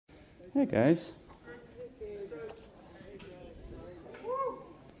Hey, guys.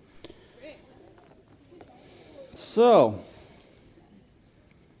 So,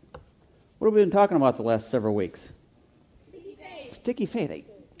 what have we been talking about the last several weeks? Sticky faith. Sticky faith.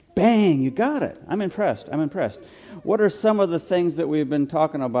 Bang, you got it. I'm impressed. What are some of the things that we've been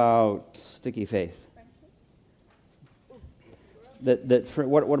talking about sticky faith?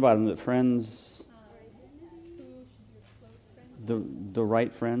 What about them? That friends, the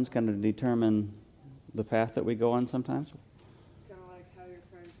right friends kind of determine the path that we go on sometimes? Kind of like how your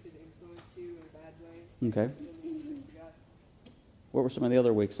friends could influence you in a bad way. Okay. What were some of the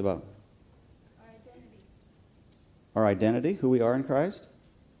other weeks about? Our identity, who we are in Christ?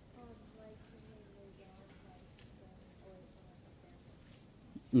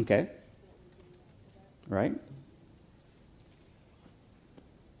 Okay. Right?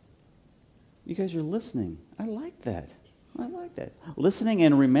 You guys are listening. I like that. Listening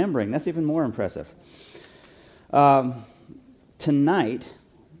and remembering. That's even more impressive. Tonight,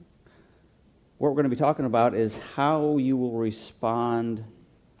 what we're going to be talking about is how you will respond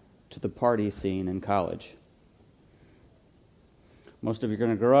to the party scene in college. Most of you are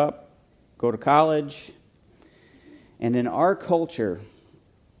going to grow up, go to college, and in our culture,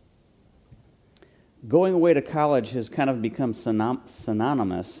 going away to college has kind of become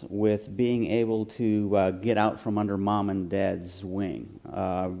synonymous with being able to get out from under mom and dad's wing,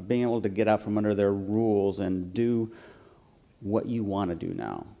 being able to get out from under their rules and do what you want to do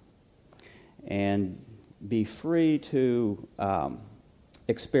now, and be free to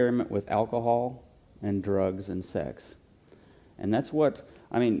experiment with alcohol and drugs and sex. And that's what,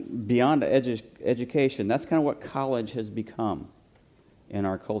 beyond education, that's kind of what college has become in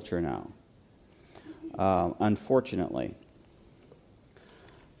our culture now. Unfortunately.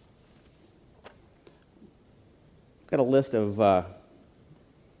 Got a list of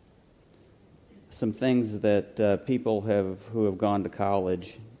some things that people who have gone to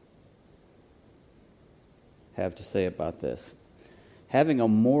college have to say about this. Having a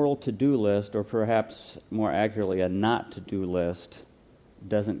moral to-do list, or perhaps more accurately, a not-to-do list,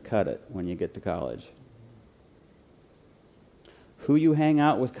 doesn't cut it when you get to college. Who you hang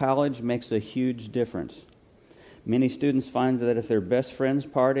out with college makes a huge difference. Many students find that if their best friends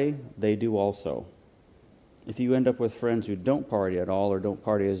party, they do also. If you end up with friends who don't party at all or don't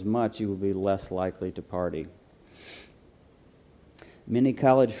party as much, you will be less likely to party. Many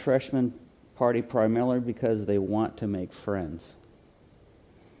college freshmen party primarily because they want to make friends.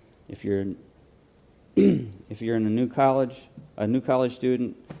 If you're in a new college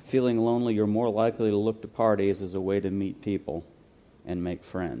student feeling lonely, you're more likely to look to parties as a way to meet people and make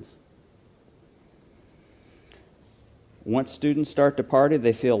friends. Once students start to party,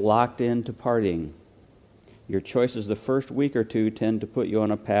 they feel locked into partying. Your choices the first week or two tend to put you on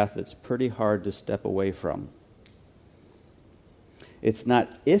a path that's pretty hard to step away from. It's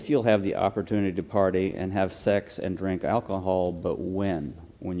not if you'll have the opportunity to party and have sex and drink alcohol, but when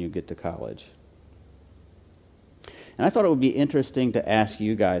you get to college. And I thought it would be interesting to ask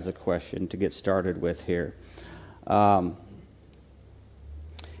you guys a question to get started with here.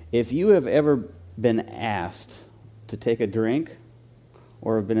 If you have ever been asked to take a drink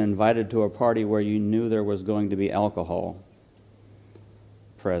or have been invited to a party where you knew there was going to be alcohol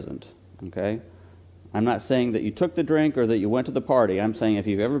present, okay? I'm not saying that you took the drink or that you went to the party. I'm saying if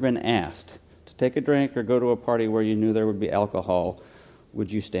you've ever been asked to take a drink or go to a party where you knew there would be alcohol,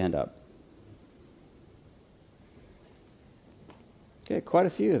 would you stand up? Okay, quite a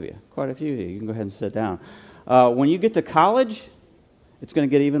few of you. You can go ahead and sit down. When you get to college, it's going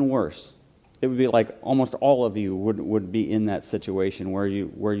to get even worse. It would be like almost all of you would be in that situation where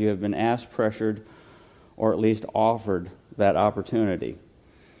you have been asked, pressured, or at least offered that opportunity.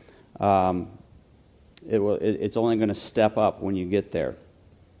 It's only going to step up when you get there.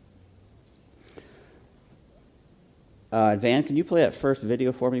 Van, can you play that first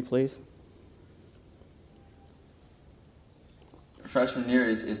video for me, please? Freshman year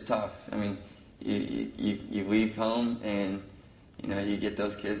is tough. You leave home and you get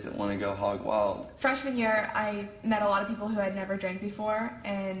those kids that want to go hog wild. Freshman year, I met a lot of people who had never drank before,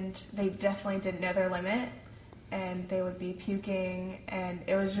 and they definitely didn't know their limit, and they would be puking, and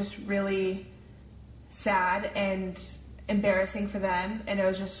it was just really sad and embarrassing for them, and it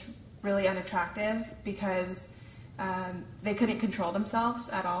was just really unattractive because they couldn't control themselves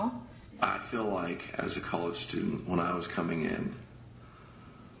at all. I feel like as a college student, when I was coming in,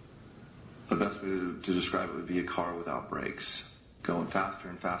 the best way to describe it would be a car without brakes, going faster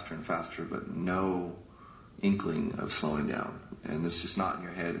and faster and faster, but no inkling of slowing down. And it's just not in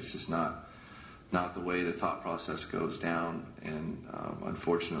your head. It's just not not the way the thought process goes down. And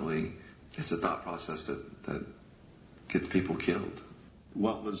unfortunately, it's a thought process that gets people killed.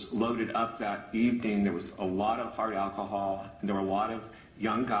 What was loaded up that evening, there was a lot of hard alcohol, and there were a lot of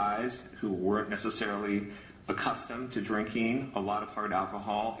young guys who weren't necessarily accustomed to drinking a lot of hard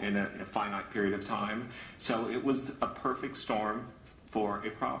alcohol in a finite period of time. So it was a perfect storm for a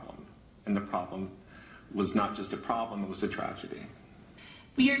problem. And the problem was not just a problem, it was a tragedy.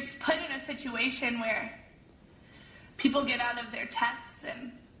 We are put in a situation where people get out of their tests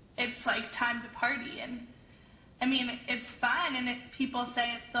and it's like time to party. And I mean, it's fun, and people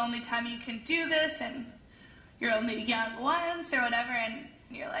say it's the only time you can do this, and you're only young once or whatever, and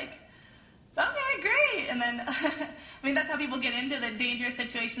you're like, okay, great. And then, I mean, that's how people get into the dangerous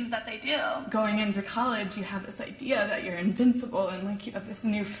situations that they do. Going into college, you have this idea that you're invincible and like you have this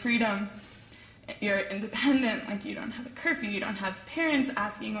new freedom. You're independent, like you don't have a curfew, you don't have parents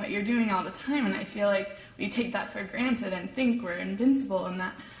asking what you're doing all the time, and I feel like we take that for granted and think we're invincible and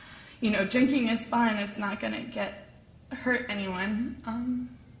that, you know, drinking is fun, it's not going to hurt anyone,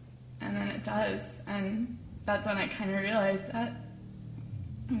 and then it does, and that's when I kind of realized that,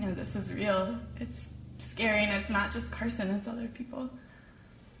 you know, this is real, it's scary, and it's not just Carson, it's other people.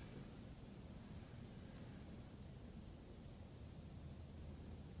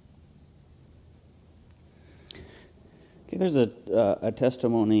 Okay, there's a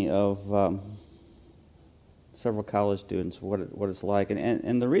testimony of several college students, what it's like.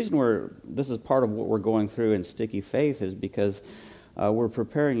 And the reason this is part of what we're going through in Sticky Faith is because we're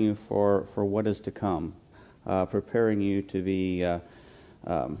preparing you for what is to come, preparing you to be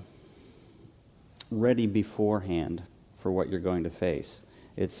ready beforehand for what you're going to face.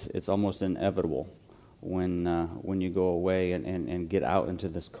 It's almost inevitable when you go away and get out into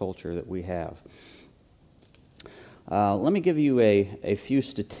this culture that we have. Let me give you a few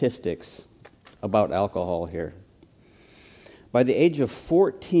statistics about alcohol here. By the age of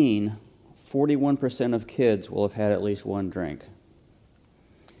 14, 41% of kids will have had at least one drink.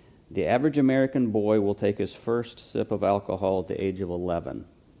 The average American boy will take his first sip of alcohol at the age of 11.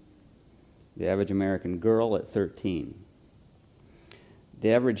 The average American girl at 13.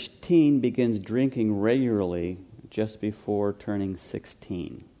 The average teen begins drinking regularly just before turning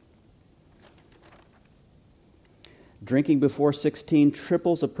 16. Drinking before 16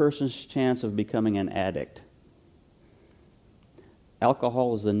 triples a person's chance of becoming an addict.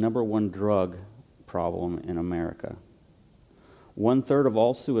 Alcohol is the number one drug problem in America. 1/3 of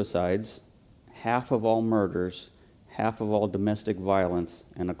all suicides, half of all murders, half of all domestic violence,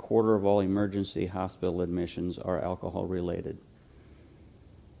 and 1/4 of all emergency hospital admissions are alcohol related.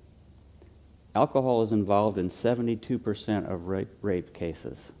 Alcohol is involved in 72% of rape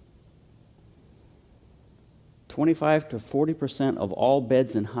cases. 25 to 40% of all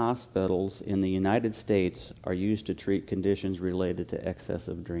beds in hospitals in the United States are used to treat conditions related to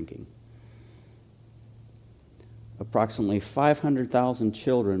excessive drinking. Approximately 500,000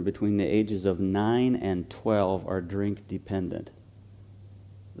 children between the ages of 9 and 12 are drink dependent.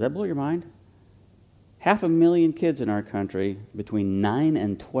 Does that blow your mind? 500,000 kids in our country between 9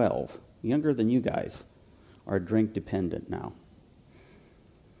 and 12, younger than you guys, are drink dependent now.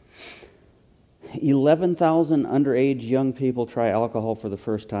 11,000 underage young people try alcohol for the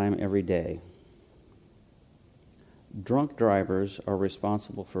first time every day. Drunk drivers are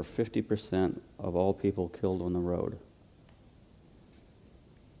responsible for 50% of all people killed on the road.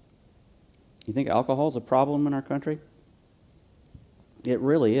 You think alcohol is a problem in our country? It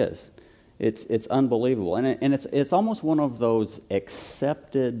really is. It's unbelievable, and it's almost one of those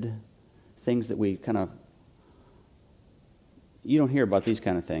accepted things that we kind of. You don't hear about these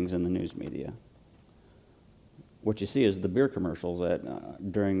kind of things in the news media. What you see is the beer commercials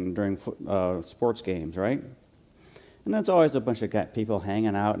during sports games, right? And that's always a bunch of people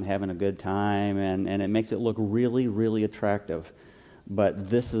hanging out and having a good time, and it makes it look really, really attractive. But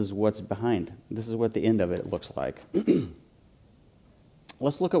this is what's behind. This is what the end of it looks like.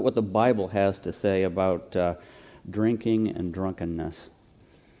 Let's look at what the Bible has to say about drinking and drunkenness.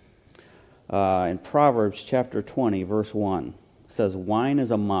 In Proverbs chapter 20, verse 1, it says, "Wine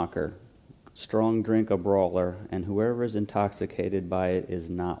is a mocker, strong drink a brawler, and whoever is intoxicated by it is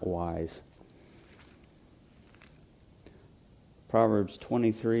not wise." Proverbs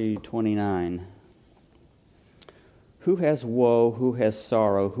 23:29. "Who has woe, who has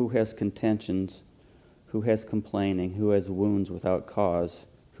sorrow, who has contentions, who has complaining, who has wounds without cause,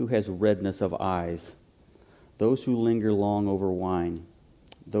 who has redness of eyes? Those who linger long over wine,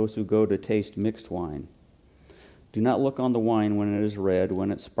 those who go to taste mixed wine. Do not look on the wine when it is red,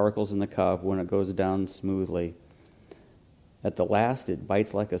 when it sparkles in the cup, when it goes down smoothly. At the last it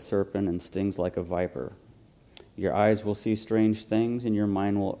bites like a serpent and stings like a viper. Your eyes will see strange things, and your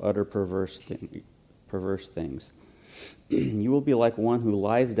mind will utter perverse things. You will be like one who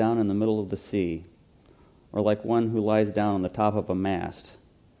lies down in the middle of the sea, or like one who lies down on the top of a mast.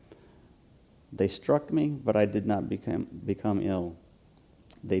 They struck me, but I did not become ill.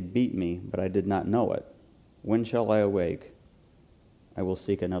 They beat me, but I did not know it. When shall I awake? I will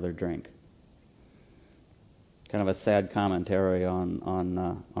seek another drink. Kind of a sad commentary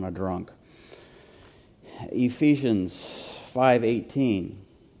on a drunk. Ephesians 5:18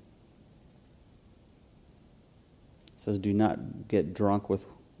 says, "Do not get drunk with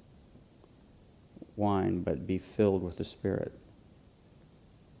wine, but be filled with the Spirit."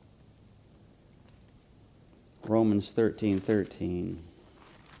 Romans 13:13.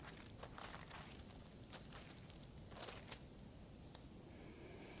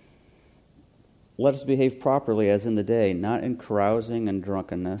 Let us behave properly as in the day, not in carousing and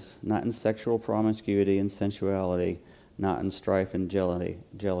drunkenness, not in sexual promiscuity and sensuality, not in strife and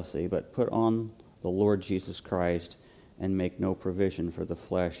jealousy, but put on the Lord Jesus Christ and make no provision for the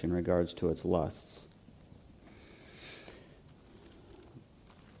flesh in regards to its lusts.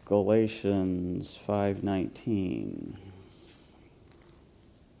 Galatians 5:19.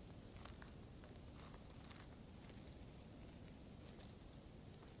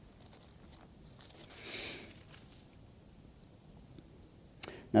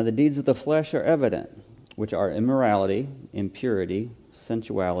 Now the deeds of the flesh are evident, which are immorality, impurity,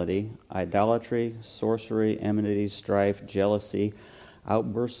 sensuality, idolatry, sorcery, enmity, strife, jealousy,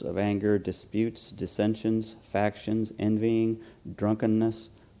 outbursts of anger, disputes, dissensions, factions, envying, drunkenness,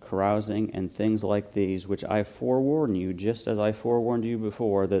 carousing, and things like these, which I forewarn you, just as I forewarned you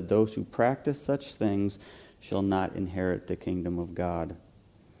before, that those who practice such things shall not inherit the kingdom of God.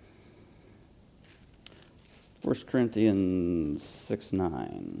 1 Corinthians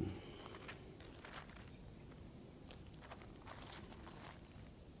 6:9.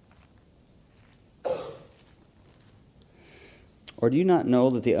 Or do you not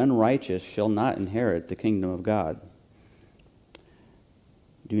know that the unrighteous shall not inherit the kingdom of God?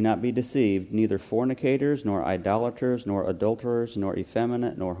 Do not be deceived, neither fornicators, nor idolaters, nor adulterers, nor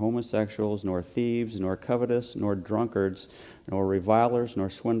effeminate, nor homosexuals, nor thieves, nor covetous, nor drunkards, nor revilers, nor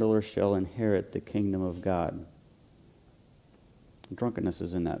swindlers shall inherit the kingdom of God. Drunkenness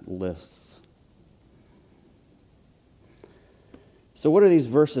is in that list. So what do these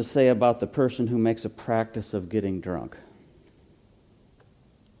verses say about the person who makes a practice of getting drunk?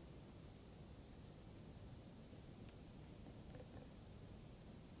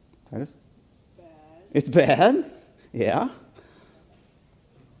 Titus? Bad. It's bad? Yeah.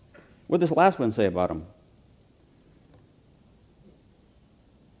 What does this last one say about him?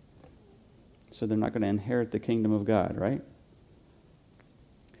 So they're not going to inherit the kingdom of God, right?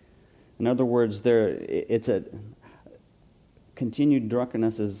 In other words, continued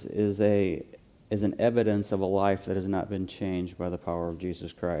drunkenness is an evidence of a life that has not been changed by the power of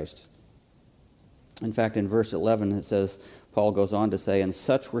Jesus Christ. In fact, in verse 11 it says, Paul goes on to say, "And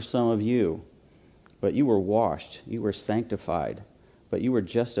such were some of you, but you were washed, you were sanctified, but you were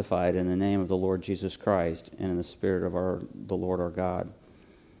justified in the name of the Lord Jesus Christ and in the Spirit of the Lord our God.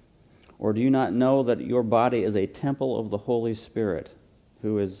 Or do you not know that your body is a temple of the Holy Spirit,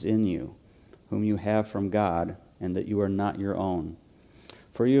 who is in you, whom you have from God, and that you are not your own?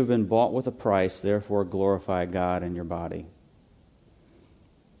 For you have been bought with a price, therefore glorify God in your body."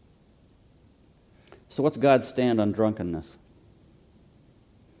 So what's God's stand on drunkenness?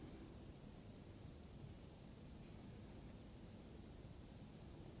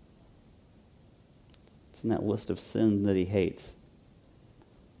 It's in that list of sin that he hates.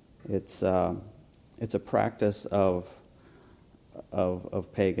 It's a practice of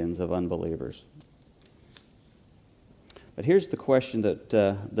pagans, of unbelievers. But here's the question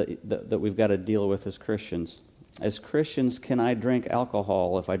that we've got to deal with as Christians. As Christians, can I drink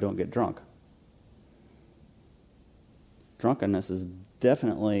alcohol if I don't get drunk? Drunkenness is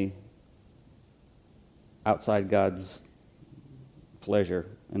definitely outside God's pleasure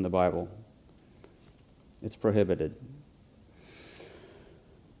in the Bible. It's prohibited.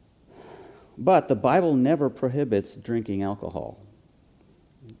 But the Bible never prohibits drinking alcohol.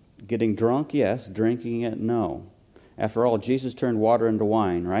 Getting drunk, yes. Drinking it, no. After all, Jesus turned water into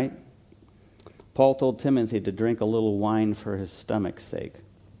wine, right? Paul told Timothy to drink a little wine for his stomach's sake.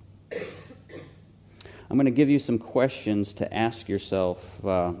 I'm going to give you some questions to ask yourself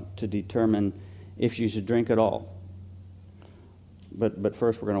to determine if you should drink at all. But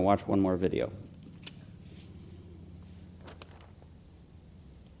first, we're going to watch one more video.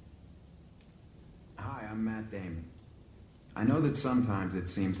 Hi, I'm Matt Damon. I know that sometimes it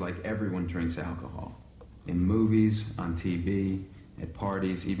seems like everyone drinks alcohol. In movies, on TV, at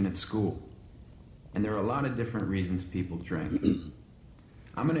parties, even at school. And there are a lot of different reasons people drink.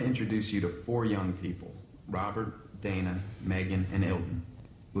 I'm going to introduce you to 4 young people, Robert, Dana, Megan, and Ilton,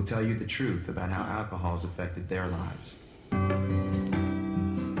 who'll tell you the truth about how alcohol has affected their lives.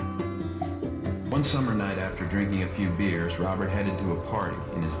 One summer night after drinking a few beers, Robert headed to a party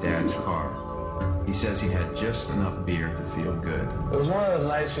in his dad's car. He says he had just enough beer to feel good. It was one of those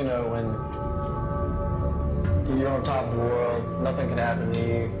nights, you know, when you're on top of the world, nothing can happen to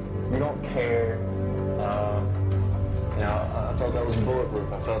you, you don't care. You know, I felt I was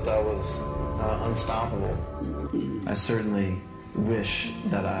bulletproof. I felt I was unstoppable. I certainly wish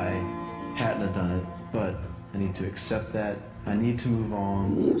that I hadn't have done it, but I need to accept that. I need to move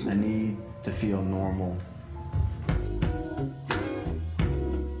on. I need to feel normal.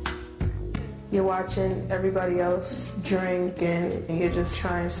 You're watching everybody else drink and you're just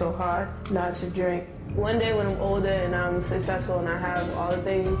trying so hard not to drink. One day when I'm older and I'm successful and I have all the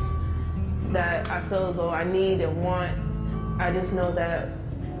things that I feel as though I need and want, I just know that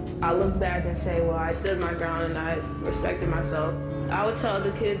I look back and say, well, I stood my ground and I respected myself. I would tell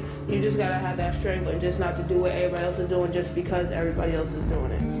the kids, you just gotta have that strength and just not to do what everybody else is doing just because everybody else is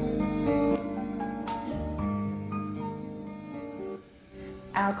doing it.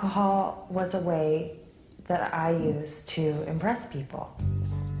 Alcohol was a way that I used to impress people.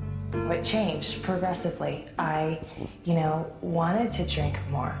 It changed progressively. I, wanted to drink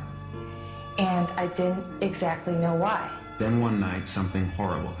more. And I didn't exactly know why. Then one night, something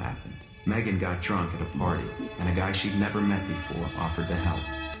horrible happened. Megan got drunk at a party, and a guy she'd never met before offered to help.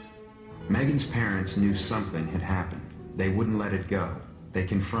 Megan's parents knew something had happened. They wouldn't let it go. They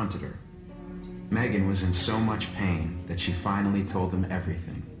confronted her. Megan was in so much pain that she finally told them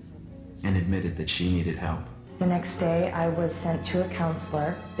everything and admitted that she needed help. The next day, I was sent to a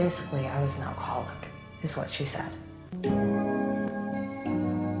counselor. Basically, I was an alcoholic, is what she said. I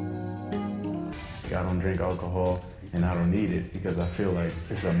don't drink alcohol and I don't need it because I feel like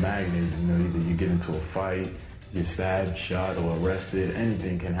it's a magnet. Either you get into a fight, get stabbed, shot, or arrested,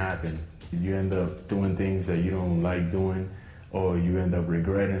 anything can happen. You end up doing things that you don't like doing, or you end up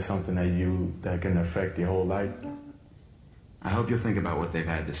regretting something that can affect your whole life. I hope you'll think about what they've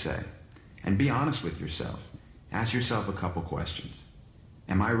had to say. And be honest with yourself. Ask yourself a couple questions.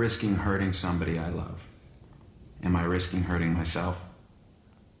 Am I risking hurting somebody I love? Am I risking hurting myself?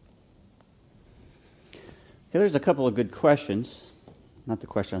 Okay, there's a couple of good questions. Not the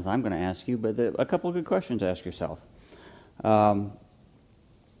questions I'm going to ask you, but a couple of good questions to ask yourself.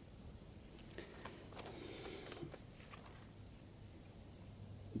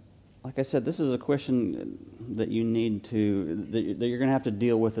 Like I said, this is a question that you need to, that you're going to have to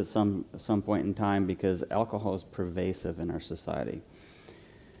deal with at some point in time because alcohol is pervasive in our society.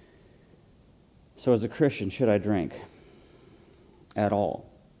 So as a Christian, should I drink at all?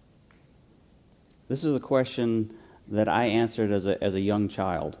 This is a question that I answered as a young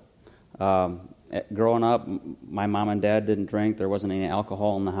child. Growing up, my mom and dad didn't drink. There wasn't any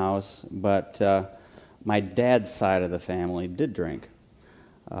alcohol in the house, but my dad's side of the family did drink.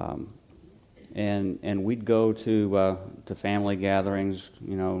 And we'd go to family gatherings,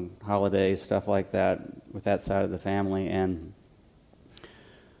 holidays, stuff like that, with that side of the family, and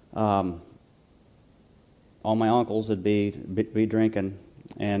all my uncles would be drinking,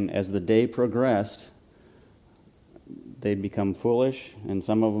 and as the day progressed, they'd become foolish, and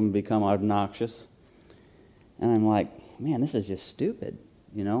some of them become obnoxious, and I'm like, man, this is just stupid,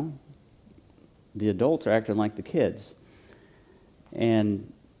 The adults are acting like the kids,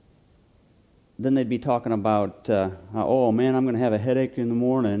 and then they'd be talking about, oh man, I'm going to have a headache in the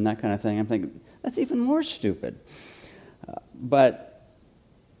morning, and that kind of thing. I'm thinking, that's even more stupid.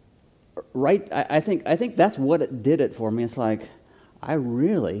 I think that's what it did it for me. It's like, I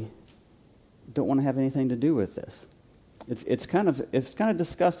really don't want to have anything to do with this. It's kind of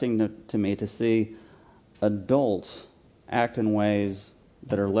disgusting to me to see adults act in ways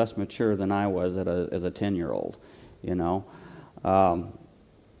that are less mature than I was as a 10-year-old,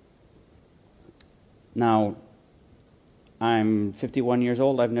 Now, I'm 51 years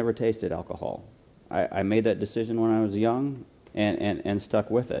old. I've never tasted alcohol. I made that decision when I was young and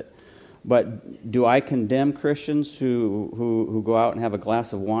stuck with it. But do I condemn Christians who go out and have a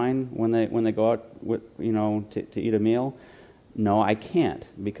glass of wine when they go out to eat a meal? No, I can't,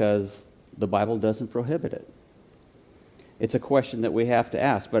 because the Bible doesn't prohibit it. It's a question that we have to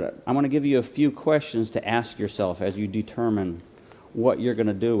ask. But I want to give you a few questions to ask yourself as you determine what you're going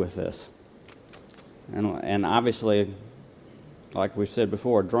to do with this. And obviously, like we've said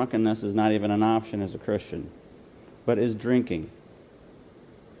before, drunkenness is not even an option as a Christian. but is drinking.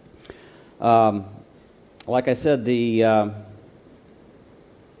 Like I said, in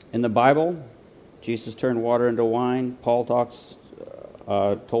the Bible, Jesus turned water into wine. Paul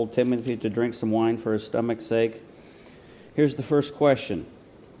told Timothy to drink some wine for his stomach's sake. Here's the first question.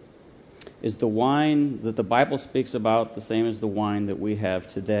 Is the wine that the Bible speaks about the same as the wine that we have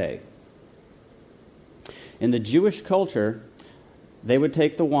today? In the Jewish culture, they would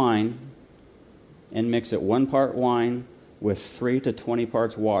take the wine and mix it 1 part wine with 3 to 20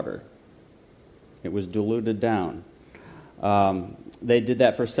 parts water. It was diluted down. They did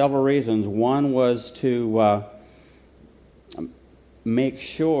that for several reasons. One was to make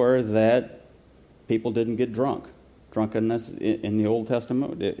sure that people didn't get drunk. Drunkenness in the Old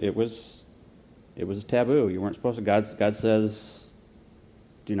Testament, it was taboo. You weren't supposed to. God says,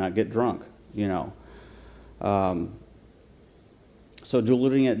 do not get drunk, you know. So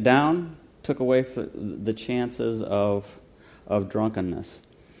diluting it down took away the chances of drunkenness.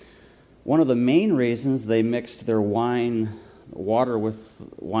 One of the main reasons they mixed their wine with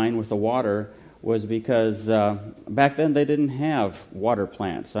the water was because back then they didn't have water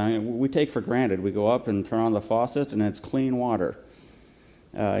plants. I mean, we take for granted. We go up and turn on the faucet and it's clean water.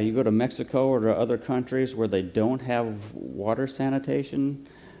 You go to Mexico or to other countries where they don't have water sanitation,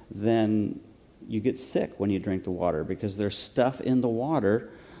 then you get sick when you drink the water because there's stuff in the water,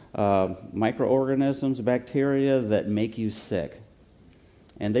 microorganisms, bacteria that make you sick.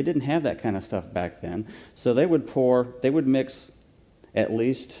 And they didn't have that kind of stuff back then. So they would mix at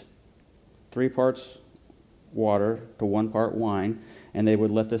least 3 parts water to 1 part wine, and they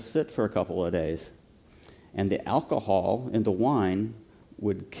would let this sit for a couple of days. And the alcohol in the wine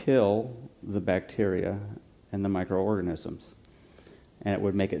would kill the bacteria and the microorganisms, and it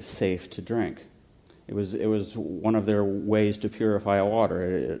would make it safe to drink. It was one of their ways to purify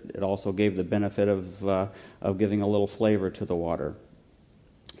water. It also gave the benefit of giving a little flavor to the water.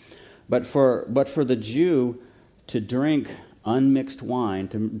 But for the Jew to drink unmixed wine,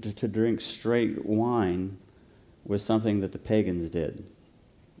 to drink straight wine, was something that the pagans did,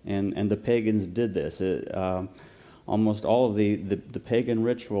 and the pagans did this. Almost all of the pagan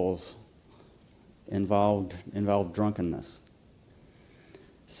rituals involved drunkenness.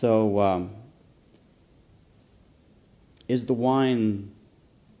 So, is the wine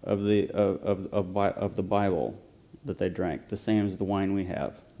of the Bible that they drank the same as the wine we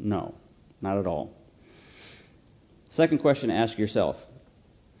have? No, not at all. Second question to ask yourself: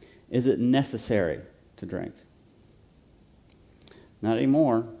 is it necessary to drink? Not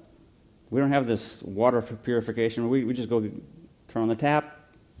anymore. We don't have this water purification. We just go turn on the tap,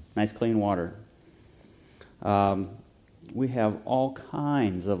 nice clean water. We have all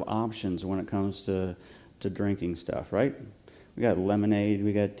kinds of options when it comes to drinking stuff, right? We got lemonade,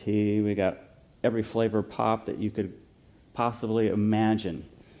 we got tea, we got every flavor pop that you could possibly imagine.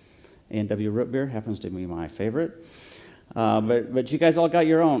 A&W root beer happens to be my favorite, but you guys all got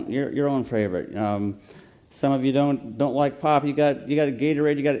your own favorite. Some of you don't like pop. You got a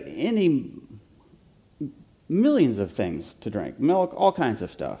Gatorade. You got any millions of things to drink, milk, all kinds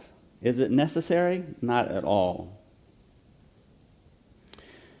of stuff. Is it necessary? Not at all.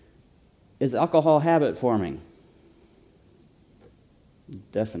 Is alcohol habit forming?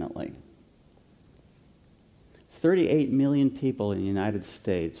 Definitely. 38 million people in the United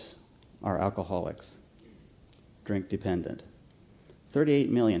States are alcoholics, drink dependent. 38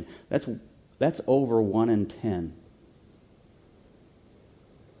 million. That's over 1 in 10.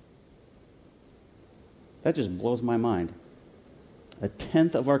 That just blows my mind.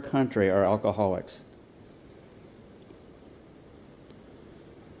 1/10 of our country are alcoholics.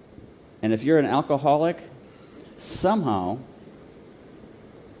 And if you're an alcoholic, somehow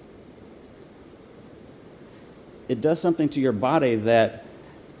it does something to your body that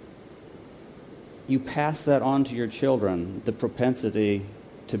you pass that on to your children, the propensity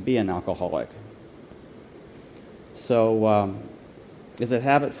to be an alcoholic. So, is it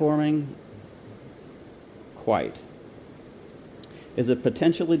habit forming? Quite. Is it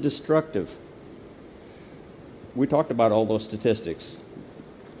potentially destructive? We talked about all those statistics.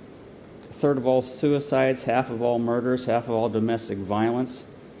 1/3 of all suicides, 1/2 of all murders, 1/2 of all domestic violence,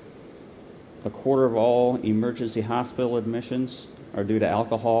 1/4 of all emergency hospital admissions are due to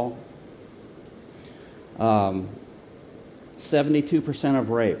alcohol. 72% of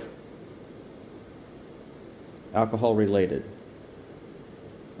rape, alcohol related.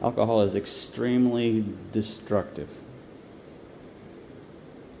 Alcohol is extremely destructive.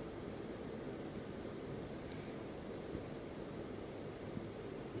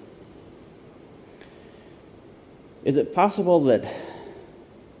 Is it possible that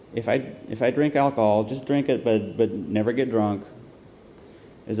if I drink alcohol, just drink it, but never get drunk,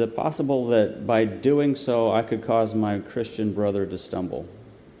 is it possible that by doing so I could cause my Christian brother to stumble?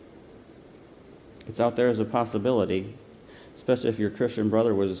 It's out there as a possibility, especially if your Christian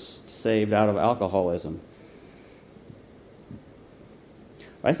brother was saved out of alcoholism.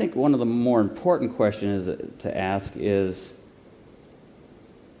 I think one of the more important questions to ask is,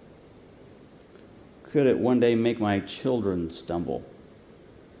 could it one day make my children stumble?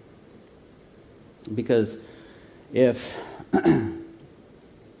 Because if,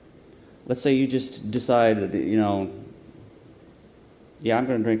 let's say you just decide, yeah, I'm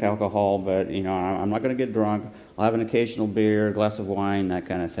going to drink alcohol, but, I'm not going to get drunk. I'll have an occasional beer, a glass of wine, that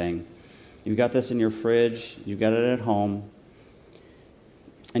kind of thing. You've got this in your fridge. You've got it at home.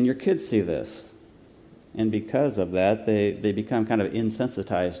 And your kids see this. And because of that, they become kind of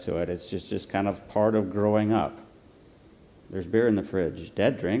insensitized to it. It's just kind of part of growing up. There's beer in the fridge.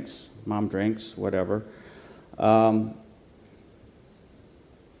 Dad drinks. Mom drinks. Whatever.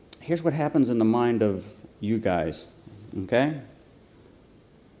 Here's what happens in the mind of you guys. Okay?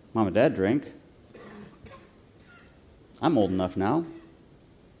 Mom and Dad drink. I'm old enough now.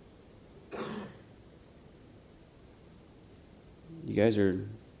 You guys are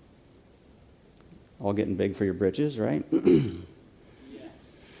all getting big for your britches, right?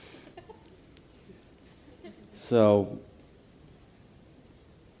 So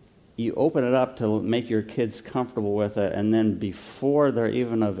you open it up to make your kids comfortable with it, and then before they're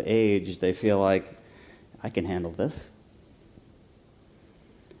even of age, they feel like, I can handle this.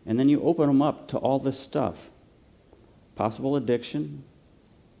 And then you open them up to all this stuff. Possible addiction,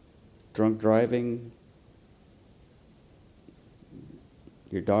 drunk driving,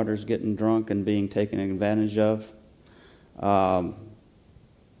 your daughter's getting drunk and being taken advantage of.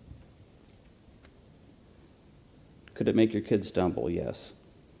 Could it make your kids stumble? Yes.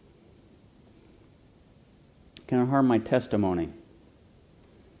 Can it harm my testimony?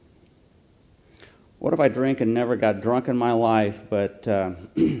 What if I drink and never got drunk in my life, but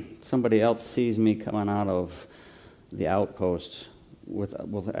somebody else sees me coming out of the outpost with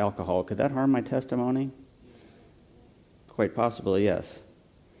alcohol? Could that harm my testimony? Quite possibly, yes.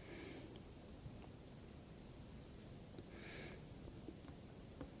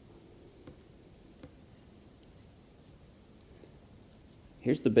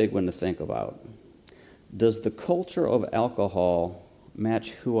 Here's the big one to think about. Does the culture of alcohol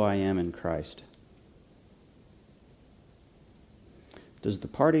match who I am in Christ? Does the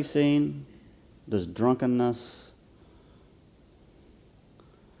party scene, does drunkenness,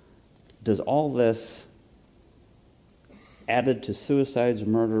 does all this added to suicides,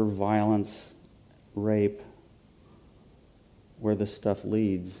 murder, violence, rape, where this stuff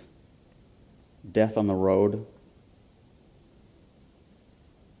leads, death on the road,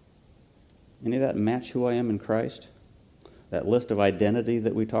 any of that match who I am in Christ? That list of identity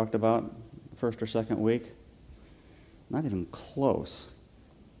that we talked about first or second week? Not even close.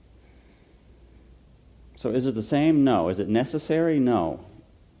 So is it the same? No. Is it necessary? No.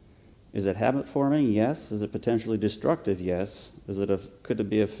 Is it habit forming? Yes. Is it potentially destructive? Yes. Could it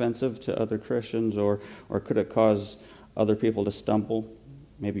be offensive to other Christians, or could it cause other people to stumble?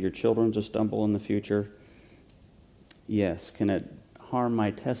 Maybe your children to stumble in the future? Yes. Can it harm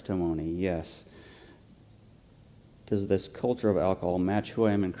my testimony? Yes. Does this culture of alcohol match who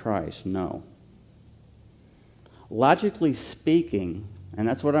I am in Christ? No. Logically speaking, and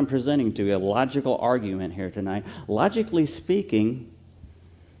that's what I'm presenting to you, a logical argument here tonight. Logically speaking,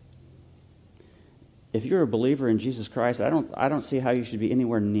 if you're a believer in Jesus Christ, I don't see how you should be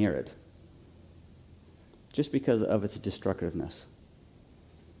anywhere near it, just because of its destructiveness.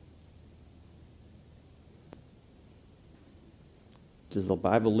 Does the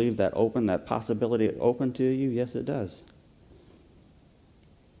Bible leave that open, that possibility open to you? Yes, it does.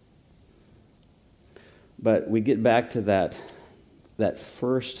 But we get back to that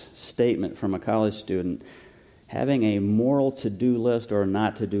first statement from a college student. Having a moral to-do list or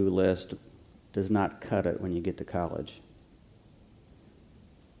not to-do list does not cut it when you get to college.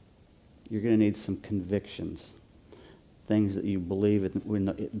 You're going to need some convictions, things that you believe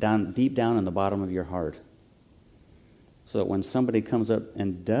deep down in the bottom of your heart. So that when somebody comes up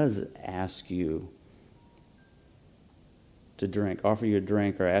and does ask you to drink, offer you a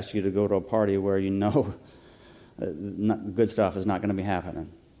drink, or ask you to go to a party where you know good stuff is not going to be happening,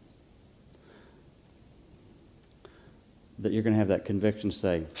 that you're going to have that conviction to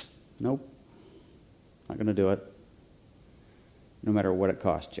say, nope, not going to do it, no matter what it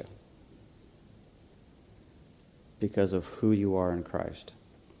costs you, because of who you are in Christ.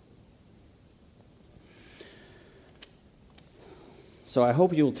 So I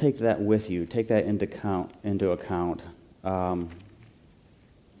hope you'll take that with you, take that into account.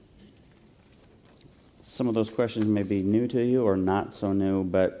 Some of those questions may be new to you or not so new,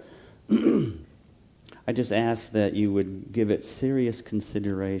 but I just ask that you would give it serious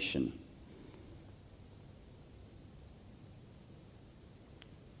consideration.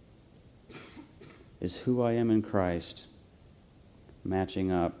 Is who I am in Christ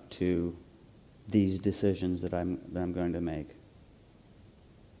matching up to these decisions that I'm going to make?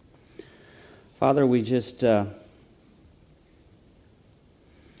 Father, we just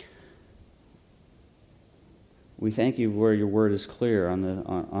we thank you where your word is clear on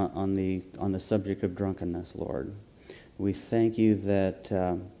the subject of drunkenness, Lord. We thank you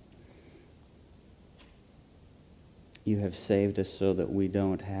that you have saved us so that we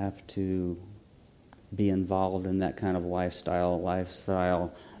don't have to be involved in that kind of lifestyle, a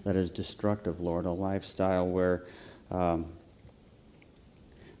lifestyle that is destructive, Lord, a lifestyle where,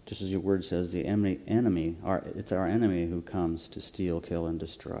 just as your word says, it's our enemy who comes to steal, kill, and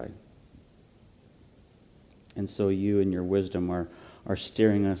destroy. And so you, in your wisdom, are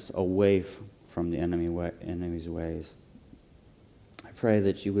steering us away from the enemy's ways. I pray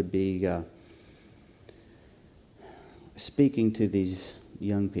that you would be speaking to these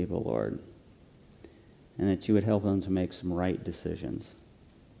young people, Lord, and that you would help them to make some right decisions.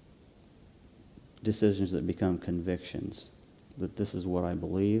 Decisions that become convictions, that this is what I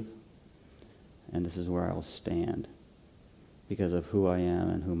believe, and this is where I will stand because of who I am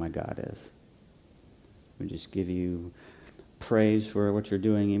and who my God is. We just give you praise for what you're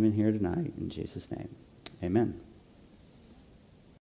doing even here tonight. In Jesus' name, amen.